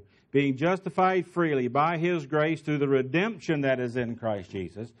 24, being justified freely by His grace through the redemption that is in Christ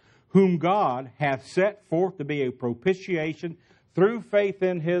Jesus, whom God hath set forth to be a propitiation through faith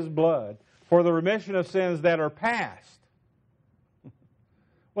in His blood for the remission of sins that are past.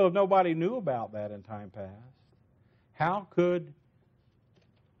 Well, if nobody knew about that in time past, how could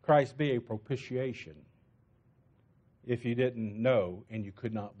Christ be a propitiation if you didn't know and you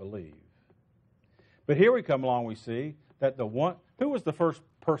could not believe? But here we come along, we see that who was the first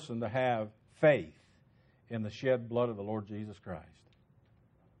person to have faith in the shed blood of the Lord Jesus Christ?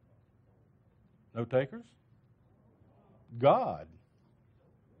 No takers? God.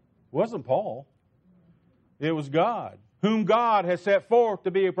 It wasn't Paul. It was God, whom God has set forth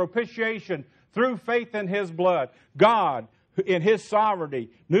to be a propitiation through faith in His blood. God, in His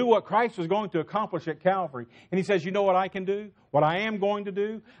sovereignty, knew what Christ was going to accomplish at Calvary. And He says, you know what I can do? What I am going to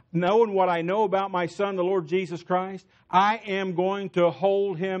do? Knowing what I know about my Son, the Lord Jesus Christ, I am going to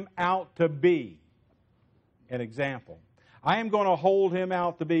hold Him out to be an example. I am going to hold Him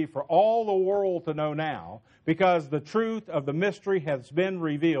out to be for all the world to know now, because the truth of the mystery has been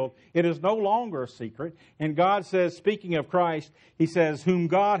revealed. It is no longer a secret. And God says, speaking of Christ, He says, whom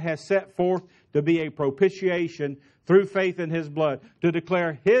God has set forth to be a propitiation through faith in His blood, to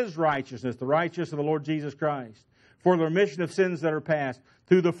declare His righteousness, the righteousness of the Lord Jesus Christ, for the remission of sins that are past,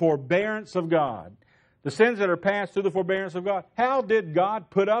 through the forbearance of God. The sins that are past through the forbearance of God. How did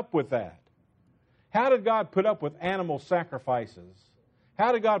God put up with that? How did God put up with animal sacrifices?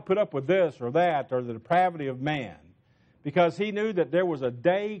 How did God put up with this or that or the depravity of man? Because He knew that there was a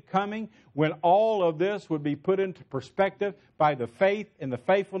day coming when all of this would be put into perspective by the faith and the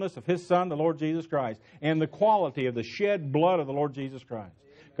faithfulness of His Son, the Lord Jesus Christ, and the quality of the shed blood of the Lord Jesus Christ.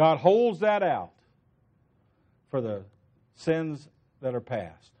 God holds that out for the sins that are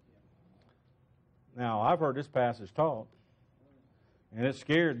past. Now, I've heard this passage taught, and it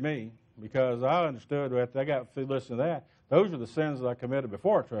scared me. Because I understood after I got through listening to that, those are the sins that I committed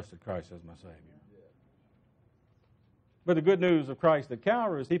before I trusted Christ as my Savior. But the good news of Christ at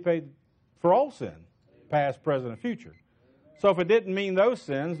Calvary is He paid for all sin, past, present, and future. So if it didn't mean those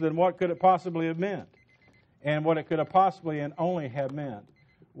sins, then what could it possibly have meant? And what it could have possibly and only have meant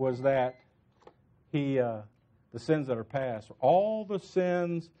was that the sins that are past, all the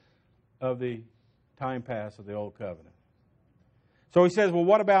sins of the time past of the Old Covenant. So He says, well,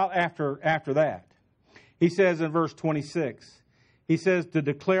 what about after that? He says in verse 26, He says, to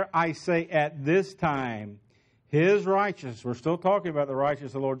declare, I say, at this time, His righteousness. We're still talking about the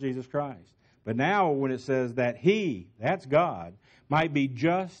righteousness of the Lord Jesus Christ. But now when it says that He, that's God, might be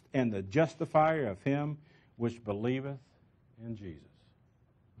just and the justifier of him which believeth in Jesus.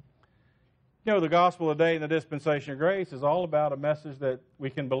 You know, the gospel today in the dispensation of grace is all about a message that we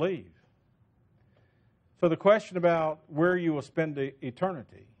can believe. So the question about where you will spend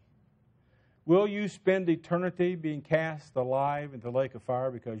eternity. Will you spend eternity being cast alive into the lake of fire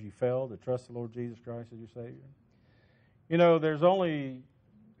because you failed to trust the Lord Jesus Christ as your Savior? You know, there's only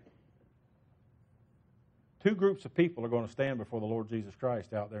two groups of people are going to stand before the Lord Jesus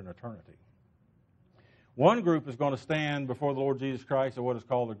Christ out there in eternity. One group is going to stand before the Lord Jesus Christ at what is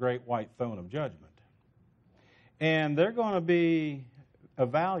called the great white throne of judgment. And they're going to be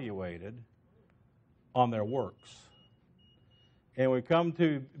evaluated on their works. And we come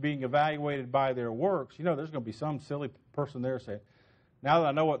to being evaluated by their works, you know, there's going to be some silly person there saying, now that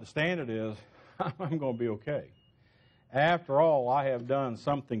I know what the standard is, I'm going to be okay. After all, I have done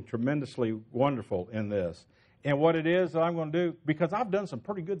something tremendously wonderful in this. And what it is that I'm going to do, because I've done some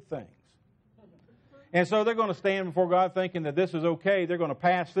pretty good things. And so they're going to stand before God thinking that this is okay. They're going to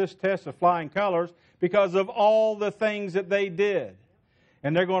pass this test of flying colors because of all the things that they did.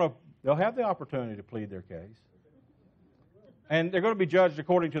 And they'll have the opportunity to plead their case. And they're going to be judged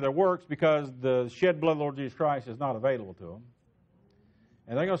according to their works because the shed blood of the Lord Jesus Christ is not available to them.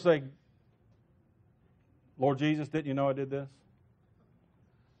 And they're going to say, Lord Jesus, didn't you know I did this?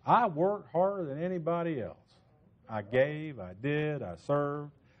 I worked harder than anybody else. I gave, I did, I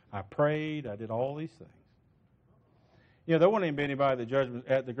served, I prayed, I did all these things. You know, there won't even be anybody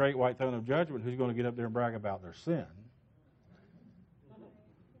at the great white throne of judgment who's going to get up there and brag about their sin.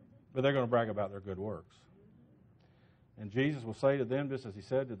 But they're going to brag about their good works. And Jesus will say to them, just as he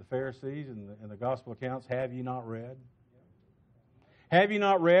said to the Pharisees in the gospel accounts, have you not read? Have you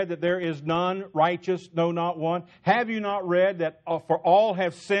not read that there is none righteous, no, not one? Have you not read that for all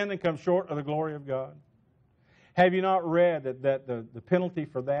have sinned and come short of the glory of God? Have you not read that the penalty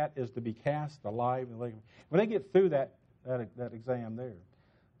for that is to be cast alive in the lake of fire? When they get through that exam there,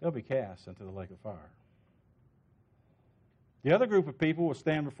 they'll be cast into the lake of fire. The other group of people will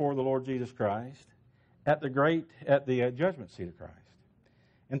stand before the Lord Jesus Christ at the judgment seat of Christ.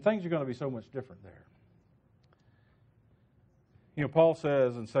 And things are going to be so much different there. You know, Paul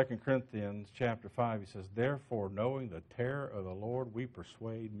says in 2 Corinthians chapter 5, he says, therefore, knowing the terror of the Lord, we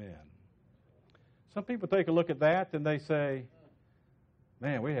persuade men. Some people take a look at that and they say,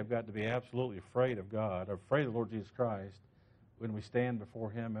 man, we have got to be absolutely afraid of God, or afraid of the Lord Jesus Christ when we stand before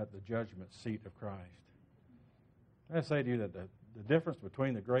Him at the judgment seat of Christ. I say to you that the difference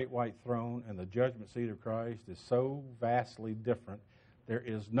between the great white throne and the judgment seat of Christ is so vastly different, there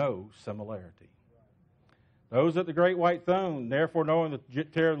is no similarity. Those at the great white throne, therefore knowing the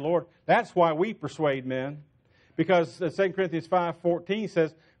terror of the Lord, that's why we persuade men. Because 2 Corinthians 5:14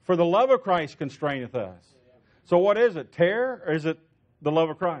 says, for the love of Christ constraineth us. So what is it? Terror, or is it the love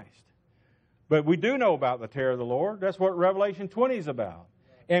of Christ? But we do know about the terror of the Lord. That's what Revelation 20 is about.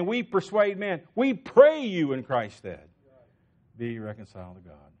 And we persuade men. We pray you in Christ's stead, be reconciled to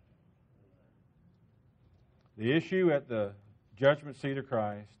God. The issue at the judgment seat of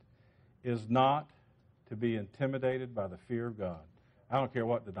Christ is not to be intimidated by the fear of God. I don't care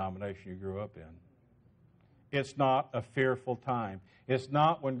what denomination you grew up in. It's not a fearful time. It's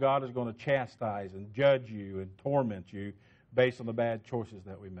not when God is going to chastise and judge you and torment you based on the bad choices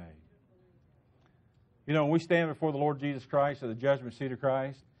that we made. You know, when we stand before the Lord Jesus Christ at the judgment seat of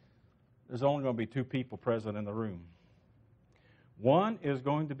Christ, there's only going to be two people present in the room. One is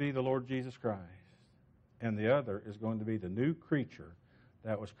going to be the Lord Jesus Christ, and the other is going to be the new creature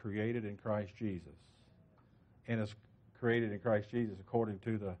that was created in Christ Jesus, and is created in Christ Jesus according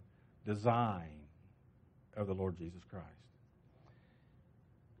to the design of the Lord Jesus Christ.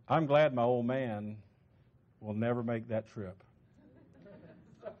 I'm glad my old man will never make that trip,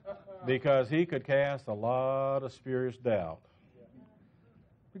 because he could cast a lot of spurious doubt.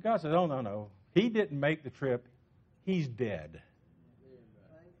 But God said, oh, no. He didn't make the trip. He's dead.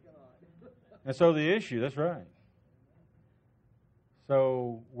 And so the issue, that's right.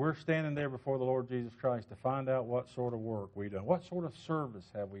 So we're standing there before the Lord Jesus Christ to find out what sort of work we've done. What sort of service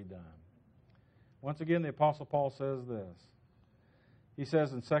have we done? Once again, the Apostle Paul says this. He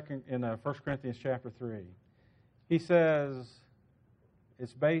says in 1 Corinthians chapter 3, he says,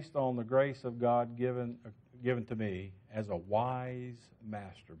 it's based on the grace of God given to me as a wise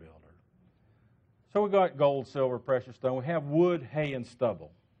master builder. So we've got gold, silver, precious stone. We have wood, hay, and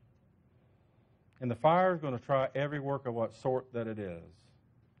stubble. And the fire is going to try every work of what sort that it is.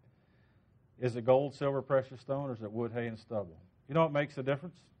 Is it gold, silver, precious stone, or is it wood, hay, and stubble? You know what makes the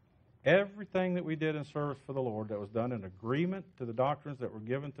difference? Everything that we did in service for the Lord that was done in agreement to the doctrines that were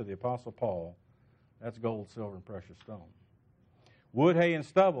given to the Apostle Paul, that's gold, silver, and precious stone. Wood, hay, and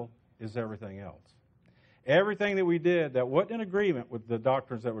stubble is everything else. Everything that we did that wasn't in agreement with the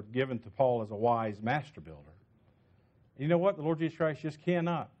doctrines that were given to Paul as a wise master builder. You know what? The Lord Jesus Christ just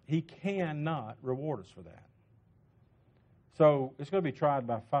cannot. He cannot reward us for that. So it's going to be tried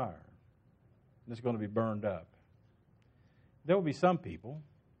by fire. And it's going to be burned up. There will be some people,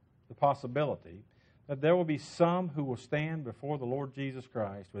 the possibility, that there will be some who will stand before the Lord Jesus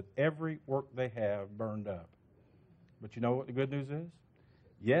Christ with every work they have burned up. But you know what the good news is?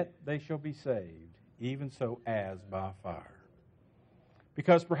 Yet they shall be saved, even so as by fire.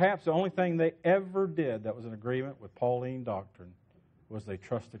 Because perhaps the only thing they ever did that was in agreement with Pauline doctrine was they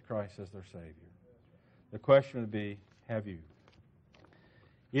trusted Christ as their Savior. The question would be, have you?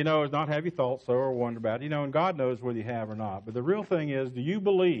 You know, it's not have you thought so or wondered about it. You know, and God knows whether you have or not. But the real thing is, do you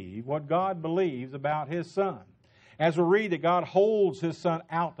believe what God believes about His Son? As we read that God holds His Son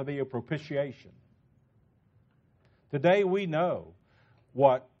out to be a propitiation. Today we know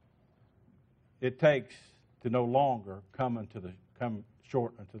what it takes to no longer come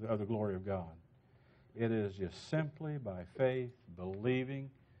short unto the other glory of God. It is just simply by faith believing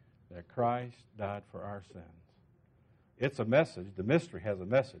that Christ died for our sins. It's a message. The mystery has a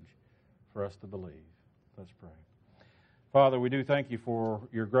message for us to believe. Let's pray. Father, we do thank you for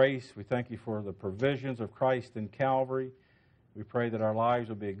your grace. We thank you for the provisions of Christ in Calvary. We pray that our lives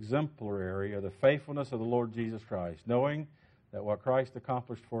will be exemplary of the faithfulness of the Lord Jesus Christ, knowing that what Christ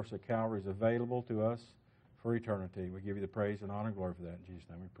accomplished for us at Calvary is available to us for eternity. We give you the praise and honor and glory for that. In Jesus'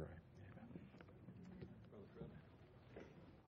 name we pray.